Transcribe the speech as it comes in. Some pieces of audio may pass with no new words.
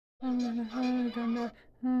Gonna partner, gonna,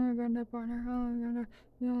 who, gonna, gonna, gonna,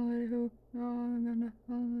 gonna,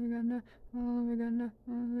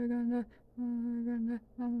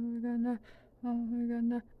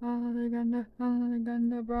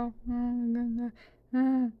 gonna, bro, gonna,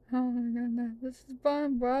 this is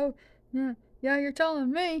fun, bro. Yeah, yeah, you're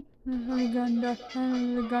telling me. Gunda,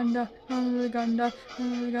 gunda, gunda, gunda, gunda,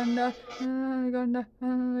 gunda, gunda. Gonna,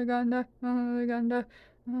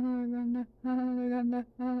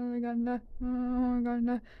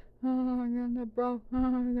 bro,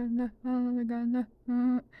 bro,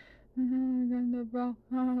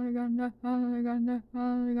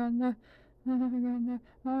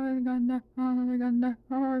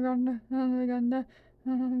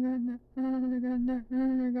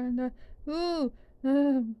 ooh,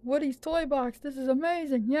 Woody's toy box. This is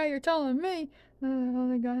amazing. Yeah, you're telling me.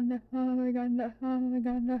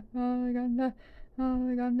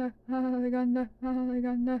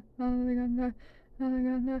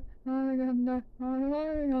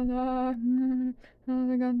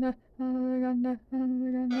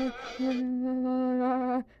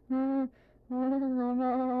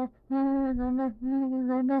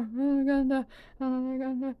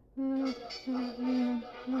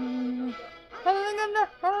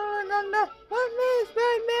 What makes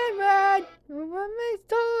Batman mad? What makes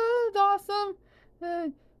Toad awesome?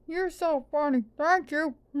 You're so funny. Thank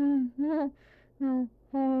you. You're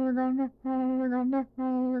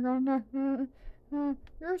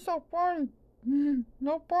so funny.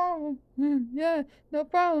 No problem. Yeah, no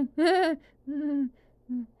problem.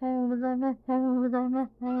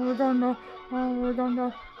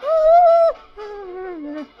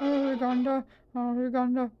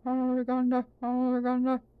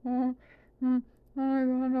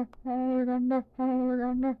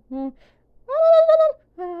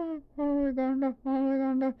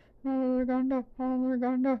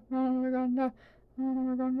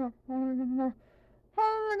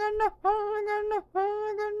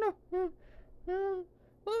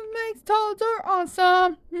 What makes toads are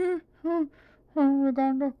awesome?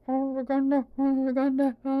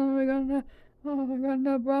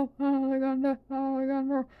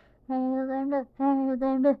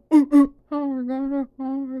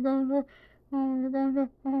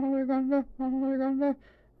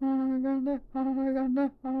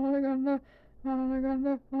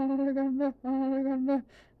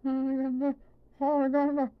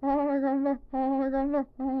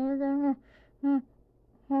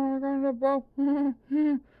 Bro.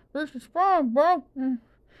 This is fun, bro.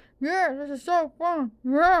 Yeah, this is so fun.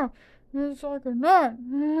 Yeah, this is like a nut.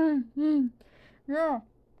 Yeah,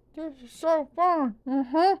 this is so fun.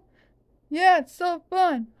 Yeah, it's so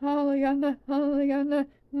fun. Hallelujah, hallelujah,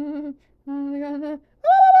 hallelujah, hallelujah,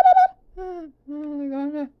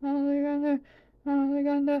 hallelujah, hallelujah,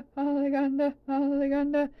 hallelujah, hallelujah, hallelujah. Hallelujah, hallelujah, hallelujah, hallelujah,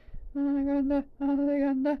 hallelujah, hallelujah. Hallelujah, hallelujah, hallelujah, hallelujah, hallelujah, hallelujah, hallelujah, hallelujah, hallelujah,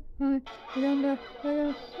 hallelujah, hallelujah, hallelujah,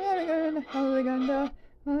 hallelujah,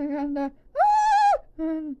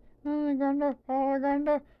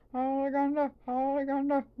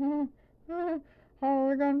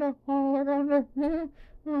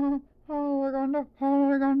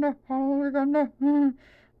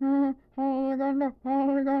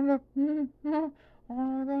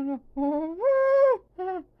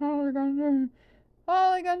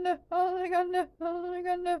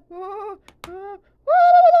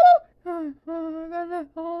 hallelujah,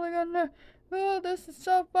 hallelujah. Oh, this is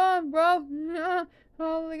so fun, bro.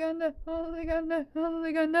 Hallelujah, hallelujah,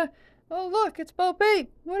 hallelujah. Oh, look, it's Bo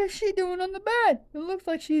Peep. What is she doing on the bed? It looks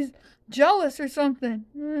like she's jealous or something.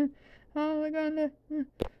 Hallelujah.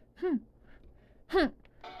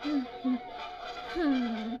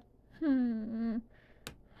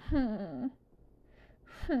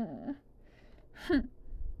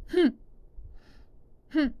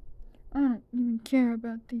 I don't even care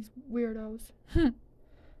about these weirdos. Oh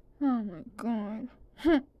my god.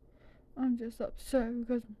 I'm just upset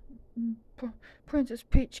because Princess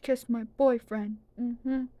Peach kissed my boyfriend.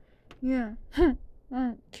 Yeah. I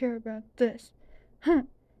don't care about this.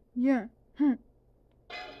 Yeah.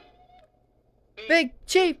 Big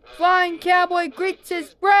Chief Flying Cowboy greets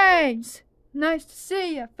his brains. Nice to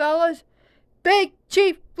see ya, fellas. Big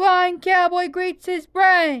Chief Flying Cowboy greets his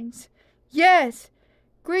brains. Yes,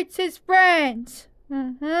 greets his friends.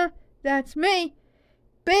 That's me.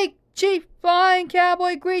 Big Chief Flying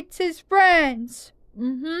Cowboy greets his friends.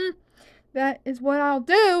 That is what I'll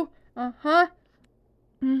do.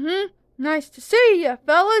 Nice to see ya,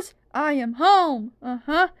 fellas. I am home.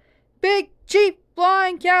 Big Chief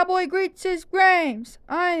Flying Cowboy greets his brains.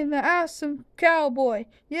 I am the awesome cowboy.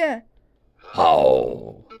 Yeah.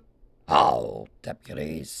 How,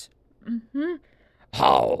 deputies?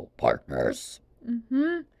 How, partners?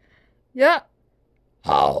 Mm-hmm. Yeah.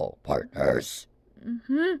 How, partners?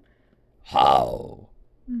 Mm-hmm. How?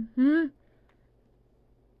 Mm-hmm.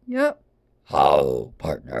 Yep. How,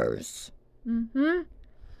 partners? Mm-hmm.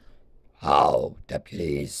 How,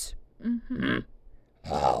 deputies? Mm-hmm.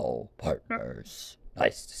 How, partners?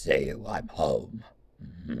 Nice to see you. I'm home.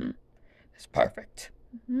 It's perfect.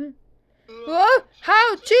 Mm-hmm. Oh,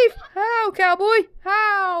 how, Chief? How, cowboy?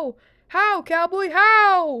 How? How, cowboy?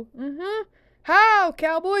 How? Mm-hmm. How,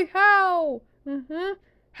 cowboy? How? Mm-hmm.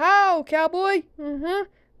 How, cowboy? Mm-hmm.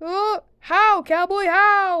 Oh, how, cowboy?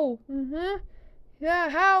 How? Mm-hmm. Yeah,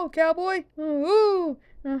 how, cowboy? Ooh.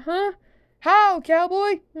 Uh-huh. How,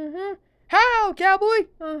 cowboy? Mm-hmm. How, cowboy?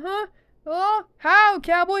 Uh-huh. Oh, how,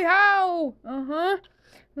 cowboy? How? Uh-huh.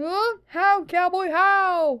 Oh, how, cowboy?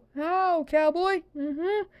 How? How, cowboy?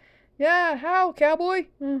 Mm-hmm. Yeah, how, cowboy?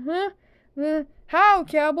 Mm-hmm. How,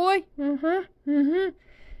 cowboy? Mm-hmm. Mm-hmm.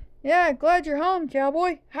 Yeah, glad you're home,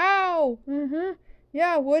 cowboy. How? Mm-hmm.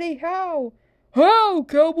 Yeah, Woody, how? How,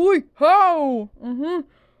 cowboy? How? Mm-hmm.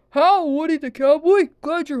 How, Woody the cowboy?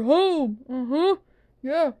 Glad you're home. Mm-hmm.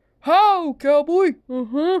 Yeah. How, cowboy?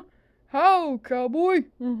 Mm-hmm. How, cowboy?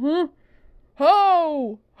 Mm-hmm.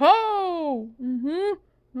 How? How? Mm-hmm.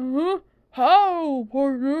 Mm-hmm. How,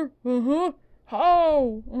 partner? Uh-huh.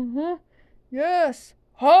 How? Uh-huh. Yes.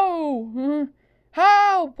 How?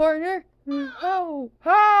 How, partner? How?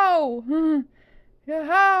 How? Yeah,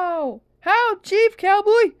 how? How, Chief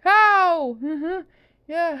Cowboy? How?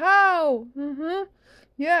 Yeah, how?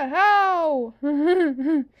 Yeah, how?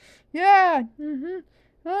 Yeah.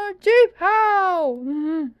 Chief, how?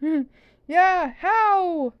 Yeah,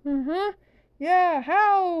 how? Yeah,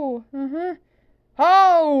 how?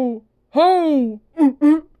 How? How?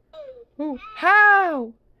 Ooh,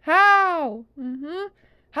 how? How?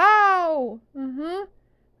 How?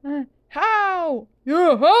 How?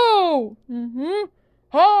 Yeah, how?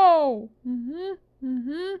 How?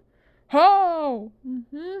 How?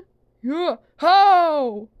 Yeah, how? Yeah,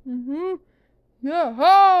 how? Yeah,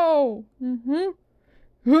 how?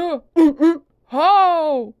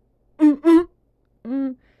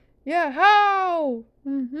 Yeah, how?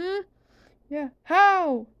 Yeah,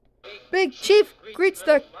 how? Big Chief greets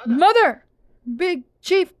the mother. Big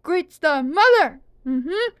Chief greets the mother.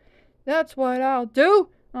 That's what I'll do.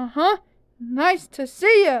 Nice to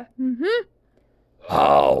see ya.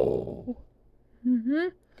 How?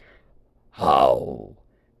 How?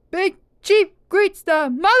 Big Chief greets the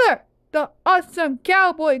mother. The awesome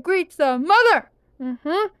cowboy greets the mother.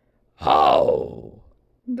 How?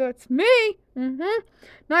 That's me.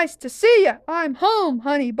 Nice to see ya. I'm home,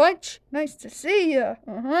 honey bunch. Nice to see ya.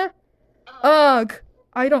 Ugh.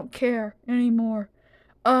 I don't care anymore.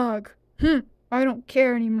 Ugh. I don't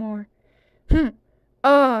care anymore. Ugh.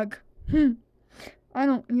 I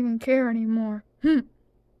don't even care anymore.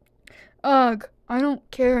 Ugh. I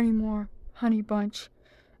don't care anymore, honey bunch.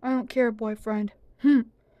 I don't care, boyfriend.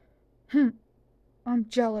 I'm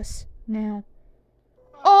jealous now.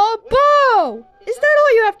 Oh, Bo! Is that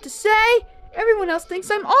all you have to say? Everyone else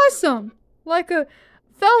thinks I'm awesome. Like a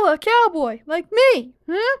fella cowboy, like me.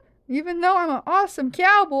 Even though I'm an awesome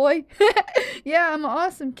cowboy. Yeah, I'm an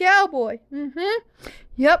awesome cowboy.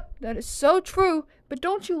 Yep, that is so true. But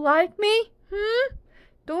don't you like me?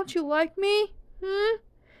 Don't you like me?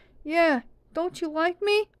 Yeah, don't you like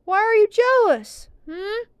me? Why are you jealous?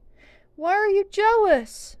 Why are you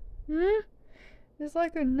jealous? It's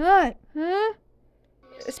like a nut,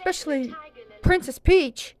 Especially Princess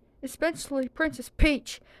Peach. Especially Princess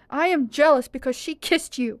Peach. I am jealous because she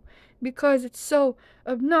kissed you. Because it's so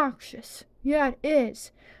obnoxious. Yeah, it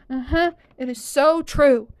is. It is so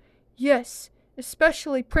true. Yes,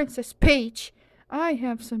 especially Princess Peach. I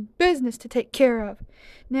have some business to take care of.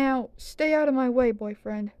 Now, stay out of my way,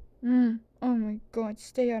 boyfriend. Oh my God,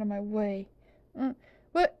 stay out of my way.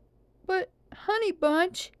 But, honey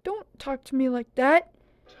bunch, don't talk to me like that.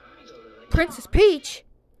 Princess Peach?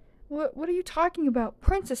 What are you talking about?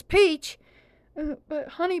 Princess Peach? But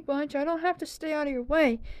honey bunch, I don't have to stay out of your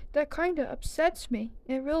way. That kinda upsets me.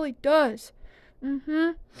 It really does.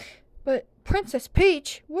 But Princess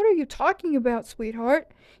Peach, what are you talking about,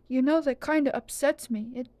 sweetheart? You know that kinda upsets me.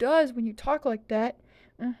 It does when you talk like that.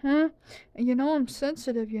 And you know I'm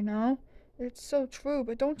sensitive, you know. It's so true,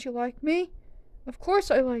 but don't you like me? Of course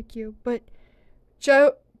I like you, but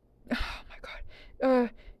oh my God.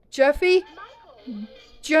 Jeffy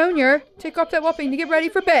Junior, take off that whopping to get ready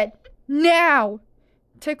for bed. Now!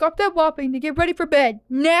 Take off that whopping to get ready for bed.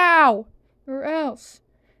 Now! Or else.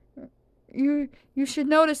 You should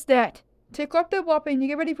notice that. Take off that whopping to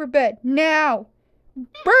get ready for bed. Now!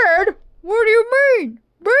 Bird? What do you mean?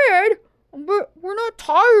 Bird? We're not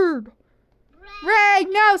tired. Ray,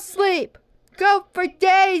 no sleep. Go for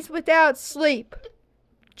days without sleep.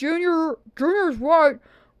 Junior's right.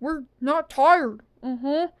 We're not tired.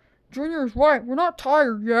 Junior's right. We're not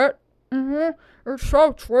tired yet. It's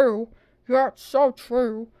so true. Yeah, it's so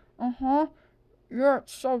true. Yeah,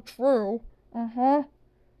 it's so true.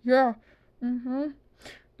 Yeah.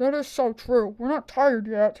 That is so true. We're not tired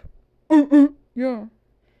yet. Yeah.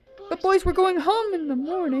 But boys, we're going home in the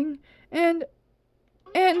morning, and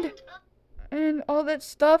all that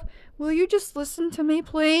stuff. Will you just listen to me,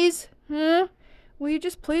 please? Will you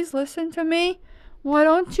just please listen to me? Why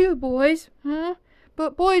don't you, boys?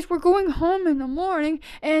 But boys, we're going home in the morning,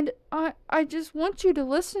 and I just want you to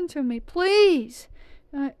listen to me, please.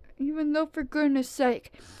 Even though, for goodness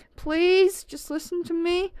sake, please just listen to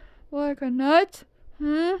me like a nut.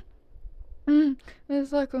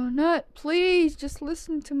 It's like a nut. Please just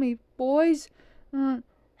listen to me, boys.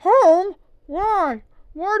 Home? Why?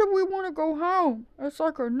 Why do we want to go home? It's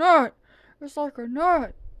like a nut. It's like a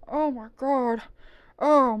nut. Oh my God.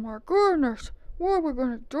 Oh my goodness. What are we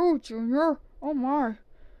gonna do, Junior? Oh my.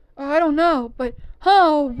 I don't know, but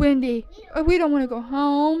Wendy, we don't want to go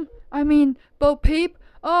home. I mean, Bo Peep.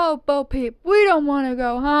 Oh, Bo Peep, we don't want to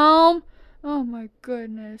go home. Oh my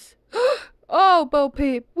goodness. Oh, Bo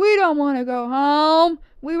Peep, we don't want to go home.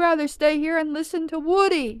 We'd rather stay here and listen to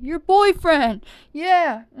Woody, your boyfriend.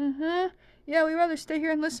 Yeah, Yeah, we'd rather stay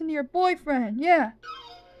here and listen to your boyfriend. Yeah.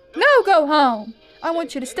 No, go home. I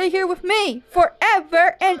want you to stay here with me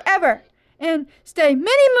forever and ever. And stay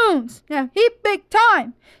many moons. Now, heap big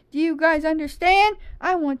time. Do you guys understand?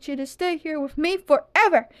 I want you to stay here with me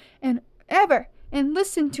forever and ever. And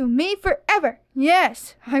listen to me forever.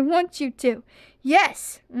 Yes, I want you to.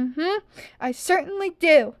 Yes. I certainly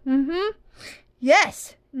do.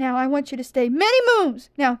 Yes. Now I want you to stay many moons.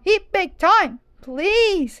 Now heap big time.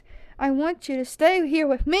 Please. I want you to stay here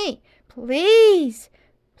with me. Please.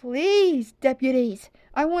 Please, deputies.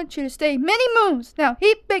 I want you to stay many moons. Now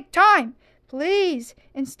heap big time. Please.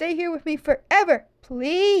 And stay here with me forever.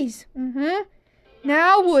 Please.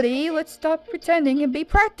 Now, Woody, let's stop pretending and be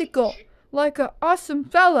practical. Like a awesome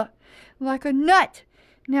fella. Like a nut.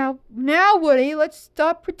 Now, Woody, let's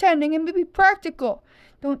stop pretending and be practical.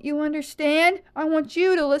 Don't you understand? I want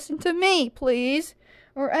you to listen to me, please.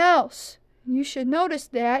 Or else. You should notice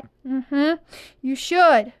that. You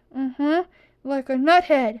should. Like a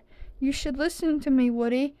nuthead. You should listen to me,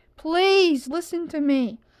 Woody. Please, listen to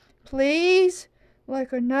me. Please.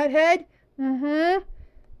 Like a nuthead.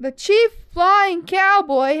 The chief flying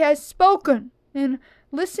cowboy has spoken. And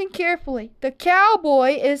listen carefully. The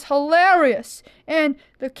cowboy is hilarious. And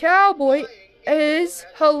the cowboy is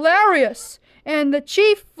hilarious. And the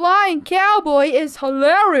chief flying cowboy is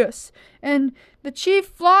hilarious. And the chief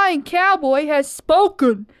flying cowboy has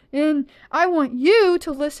spoken. And I want you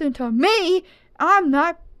to listen to me. I'm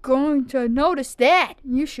not going to notice that.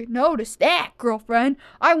 You should notice that, girlfriend.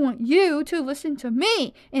 I want you to listen to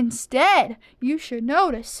me instead. You should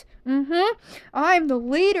notice. I'm the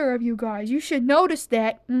leader of you guys. You should notice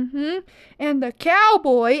that. And the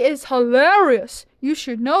cowboy is hilarious. You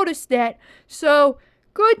should notice that. So,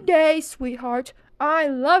 good day, sweetheart. I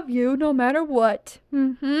love you no matter what.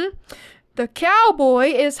 The cowboy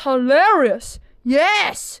is hilarious.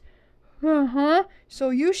 Yes. So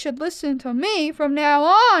you should listen to me from now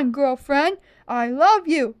on, girlfriend. I love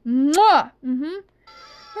you. Mwah.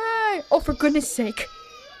 Hey. Oh, for goodness sake.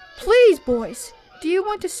 Please, boys. Do you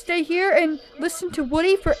want to stay here and listen to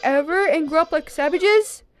Woody forever and grow up like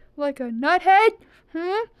savages? Like a nuthead?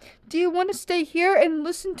 Do you want to stay here and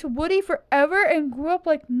listen to Woody forever and grow up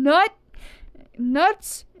like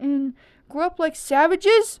nuts and grow up like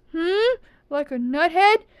savages? Like a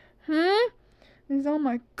nuthead? Oh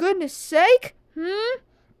my goodness sake? Oh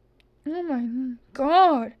my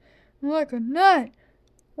God. Like a nut.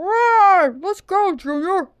 Right, let's go,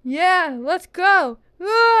 Junior. Yeah, let's go.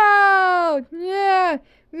 Whoa! Yeah,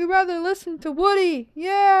 we'd rather listen to Woody.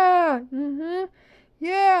 Yeah.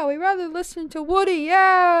 Yeah, we'd rather listen to Woody.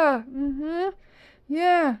 Yeah.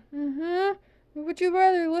 Yeah. Would you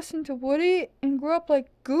rather listen to Woody and grow up like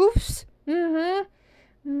goofs?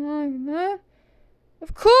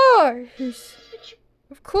 Of course.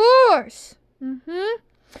 Of course.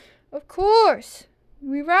 Of course.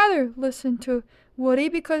 We'd rather listen to Woody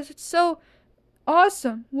because it's so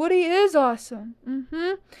awesome. Woody is awesome.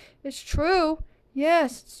 It's true.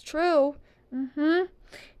 Yes, it's true.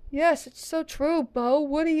 Yes, it's so true, Bo.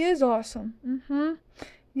 Woody is awesome.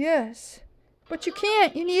 Yes. But you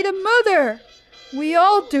can't. You need a mother. We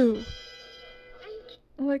all do.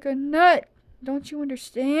 Like a nut. Don't you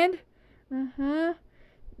understand?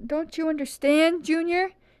 Don't you understand,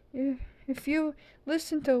 Junior? if you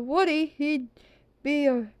listen to Woody, he'd be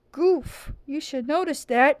a goof. You should notice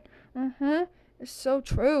that. It's so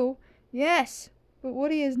true. Yes, but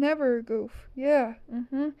Woody is never a goof. Yeah.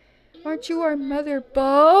 Aren't you our Mother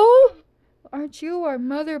Bo? Aren't you our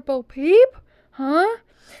Mother Bo Peep? Huh?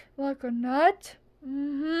 Like a nut?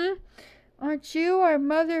 Aren't you our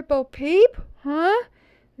Mother Bo Peep? Huh?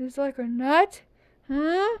 It's like a nut?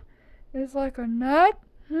 It's like a nut?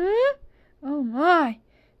 Oh my.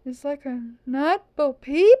 It's like a nut, Bo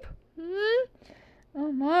Peep?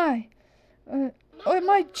 Oh my.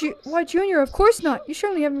 Why, Junior, of course not. You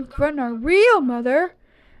certainly haven't forgotten our real mother.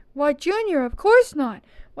 Why, Junior, of course not.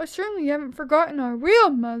 Why, certainly you haven't forgotten our real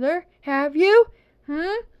mother, have you?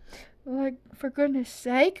 Like, for goodness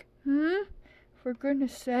sake? For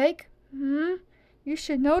goodness sake? You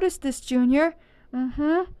should notice this, Junior.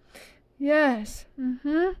 Yes.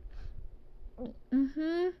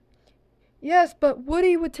 Yes, but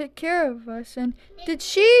Woody would take care of us. And did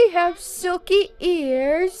she have silky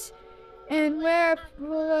ears and wear a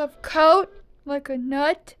full coat like a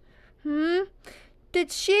nut?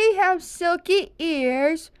 Did she have silky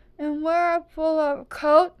ears and wear a full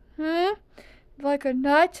coat? Like a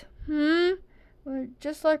nut?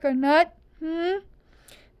 Just like a nut?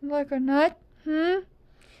 Like a nut?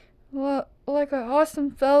 Like an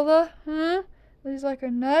awesome fella? He's like a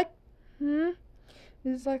nut?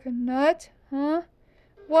 He's like a nut?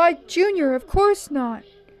 Why, Junior, of course not.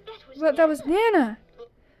 But that was Nana.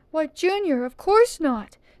 Why, Junior, of course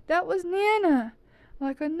not. That was Nana.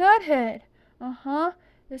 Like a nuthead.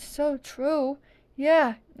 It's so true.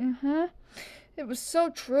 Yeah. It was so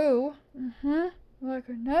true. Like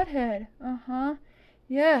a nuthead.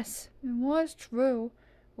 Yes, it was true.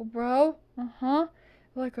 Well, bro.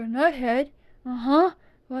 Like a nuthead.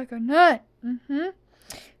 Like a nut.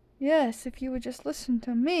 Yes, if you would just listen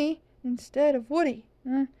to me instead of Woody.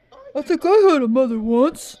 I think I had a mother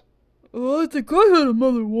once. Like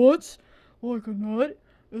a nut.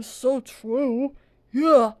 It's so true.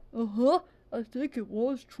 Yeah, I think it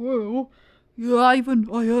was true. Yeah, I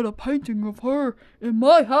had a painting of her in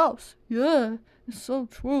my house. Yeah, it's so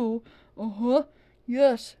true.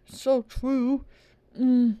 Yes, it's so true.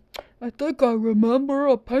 I think I remember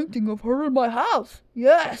a painting of her in my house.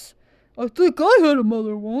 Yes, I think I had a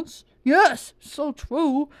mother once. Yes, so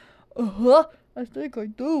true. I think I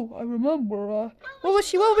do. I remember. What was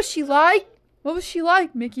she like? What was she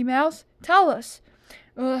like, Mickey Mouse? Tell us.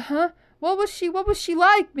 What was she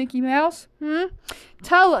like, Mickey Mouse?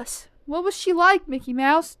 Tell us. What was she like, Mickey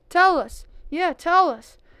Mouse? Tell us. Yeah, tell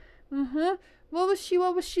us. What was she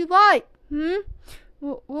like?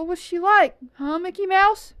 What was she like? Huh, Mickey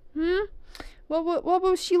Mouse? What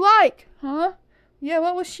was she like? Huh? Yeah,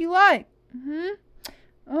 what was she like?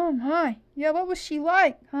 Oh my. Yeah, what was she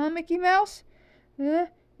like? Huh, Mickey Mouse? Yeah,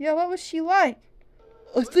 what was she like?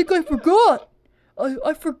 I think I forgot.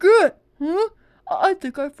 I forget. I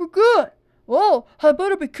think I forgot. Oh, I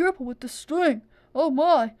better be careful with the string. Oh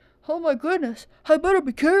my goodness. I better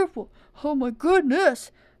be careful. Oh my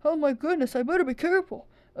goodness, I better be careful.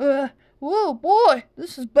 Whoa, boy,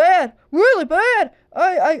 this is bad. Really bad.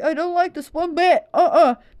 I don't like this one bit.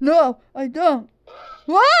 No, I don't.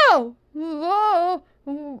 Whoa! Whoa!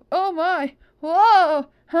 Oh my! Whoa!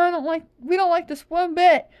 We don't like this one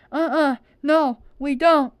bit. No, we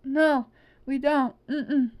don't. No, we don't.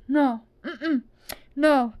 No.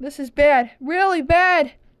 No, this is bad. Really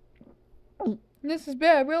bad. This is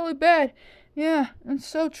bad, really bad. Yeah, it's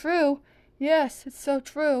so true. Yes, it's so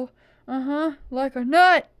true. Like a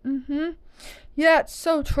nut. Yeah, it's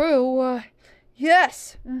so true.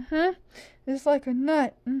 Yes. It's like a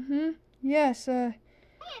nut. Yes, I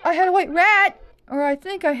had a white rat. Or I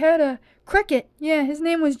think I had a cricket. Yeah, his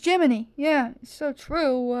name was Jiminy. Yeah, it's so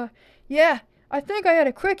true. Yeah, I think I had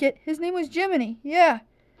a cricket. His name was Jiminy. Yeah.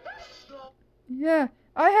 Yeah,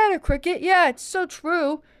 I had a cricket. Yeah, it's so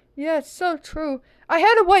true. Yeah, it's so true. I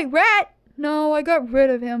had a white rat. No, I got rid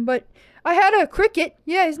of him, but I had a cricket.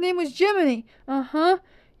 Yeah, his name was Jiminy.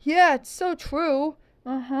 Yeah, it's so true.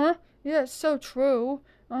 Yeah, it's so true.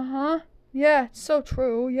 Yeah, it's so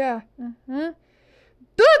true. Yeah.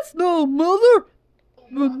 That's no mother.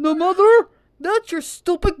 No mother. That's your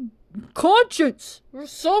stupid conscience or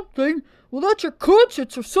something. Well, that's your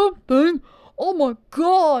conscience or something. Oh my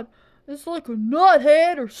God. It's like a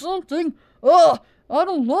nuthead or something. I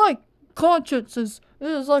don't like consciences.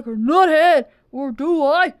 It's like a nuthead. Or do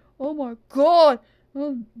I? Oh my God.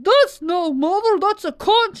 That's no mother. That's a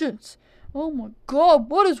conscience. Oh my God.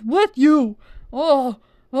 What is with you? Oh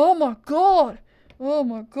my God. Oh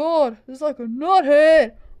my God. It's like a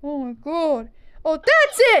nuthead. Oh my God. Oh,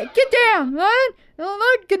 that's it. Get down, man.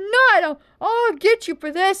 Oh, good night. I'll get you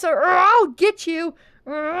for this. I'll get you.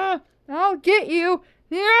 I'll get you.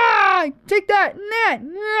 Yeah, take that net.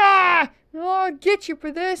 Yeah, I'll get you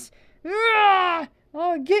for this. Yeah,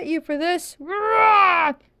 I'll get you for this.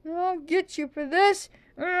 Yeah, I'll get you for this.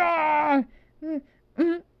 Yeah.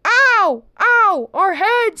 Ow! Ow! Our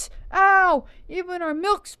heads! Ow! Even our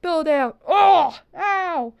milk spilled out. Oh!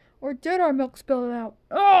 Ow! Or did our milk spill out?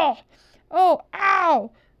 Oh! Oh!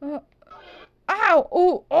 Ow! Ow!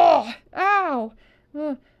 Oh! Oh! Ow!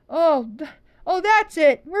 Oh! Oh! That's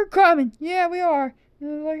it. We're coming. Yeah, we are.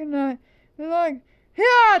 Like a nut. Like,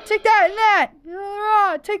 yeah! Take that net.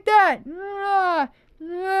 Take that.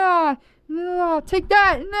 Take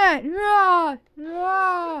that net.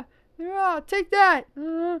 Take that.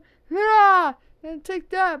 Take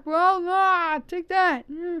that, bro. Take that.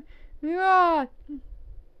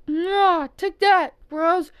 Take that,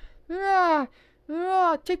 bros. Take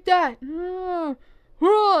that. Take that.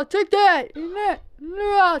 Take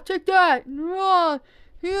that.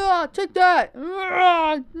 Take that.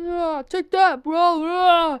 Take that,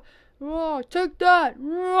 bro. Take that.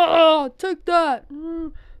 Take that.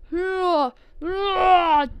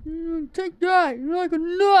 Take that like a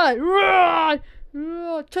nut.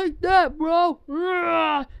 Take that, bro.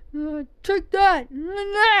 Take that.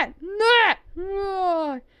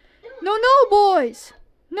 No, boys.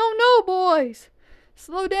 No, boys.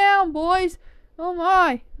 Slow down, boys. Oh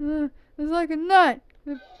my. It's like a nut.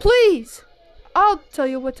 Please. I'll tell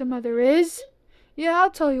you what a mother is. Yeah, I'll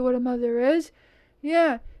tell you what a mother is.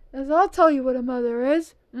 Yeah, I'll tell you what a mother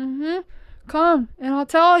is. Come, and I'll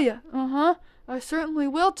tell you. I certainly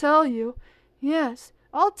will tell you. Yes,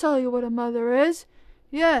 I'll tell you what a mother is.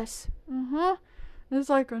 Yes. It's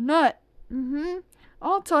like a nut.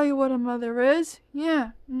 I'll tell you what a mother is.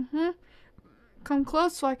 Yeah. Come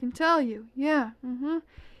close so I can tell you. Yeah.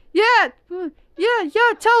 Yeah.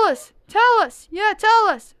 Yeah. Tell us. Yeah. Tell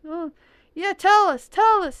us. Yeah. Tell us.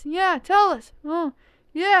 Yeah. Tell us.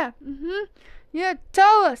 Yeah. Yeah.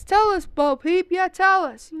 Tell us, Bo Peep. Yeah. Tell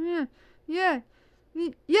us. Yeah. Yeah.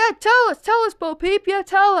 Tell us, Bo Peep. Yeah.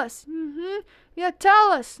 Tell us. Yeah.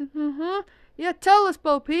 Tell us. Yeah. Tell us,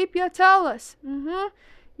 Bo Peep. Yeah. Tell us.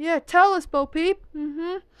 Yeah. Tell us, Bo Peep.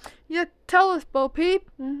 Yeah. Tell us, Bo Peep.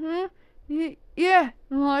 Yeah.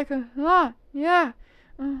 Like a lot. Yeah.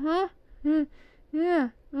 Yeah.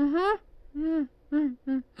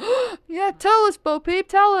 Yeah. Tell us, Bo Peep.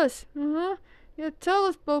 Tell us. Yeah. Tell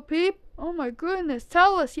us, Bo Peep. Oh my goodness.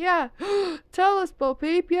 Tell us. Yeah. Tell us, Bo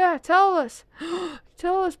Peep. Yeah. Tell us.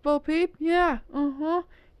 Tell us, Bo Peep. Yeah.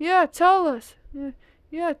 Yeah. Tell us. Yeah.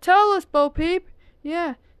 Tell us, Bo Peep.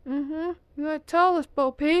 Yeah. Yeah. Tell us,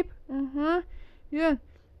 Bo Peep. Yeah. Yeah.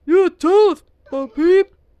 Tell us, Bo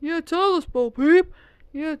Peep. Yeah. Tell us, Bo Peep.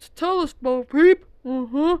 Yeah. Tell us, Bo Peep.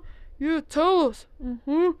 Yeah. Tell us.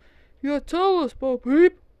 Yeah. Tell us, Bo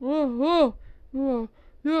Peep.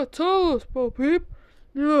 Yeah. Tell us, Bo Peep.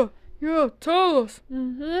 Yeah. Yeah. Tell us.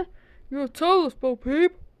 Yeah. Tell us, Bo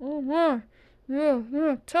Peep. Oh my. Yeah.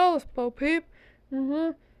 Yeah. Tell us, Bo Peep.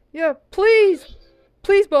 Yeah. Please.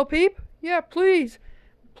 Please, Bo Peep. Yeah. Please.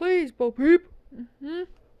 Please, Bo Peep.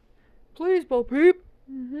 Please, Bo Peep.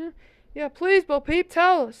 Yeah. Please, Bo Peep.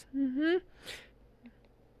 Tell us.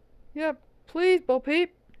 Yeah. Please, Bo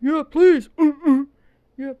Peep. Yeah. Please.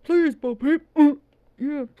 Yeah. Please, Bo Peep.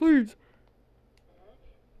 Yeah. Please.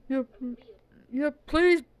 Yeah. Yeah.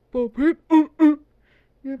 Please, Bo Peep.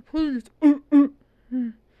 Yeah. Please.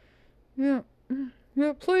 Yeah.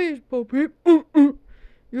 Yeah. Please, Bo Peep.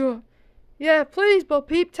 Yeah. Yeah. Please, Bo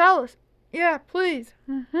Peep. Tell us. Yeah. Please.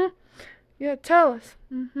 Yeah. Tell us.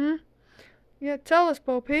 Yeah. Tell us,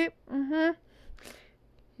 Bo Peep.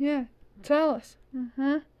 Yeah. Tell us.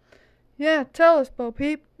 Yeah. Tell us, Bo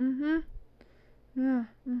Peep. Yeah.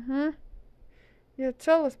 Yeah.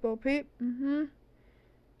 Tell us, Bo Peep.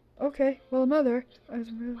 Okay. Well, mother is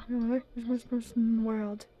the most person in the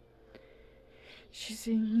world. She's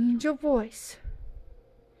the angel voice.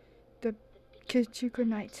 The kisses you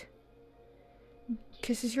goodnight.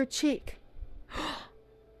 Kisses your cheek.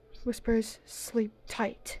 Whispers, sleep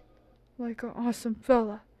tight. Like an awesome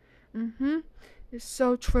fella. It's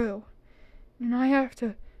so true. And I have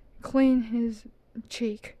to clean his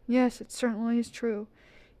cheek. Yes, it certainly is true.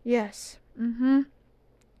 Yes. It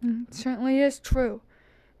certainly is true.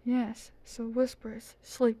 Yes. So whispers,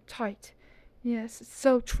 sleep tight. Yes, it's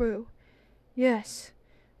so true. Yes.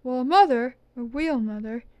 Well, a real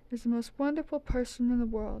mother, is the most wonderful person in the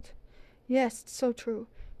world. Yes, it's so true.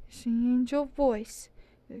 It's an angel voice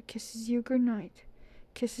that kisses you goodnight,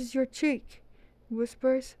 kisses your cheek,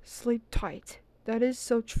 whispers, sleep tight. That is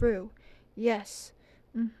so true. Yes.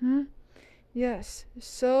 Yes, it's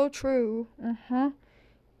so true.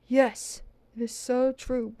 Yes, it is so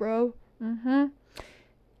true, bro.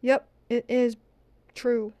 Yep, it is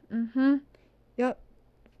true. Yep,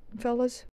 fellas.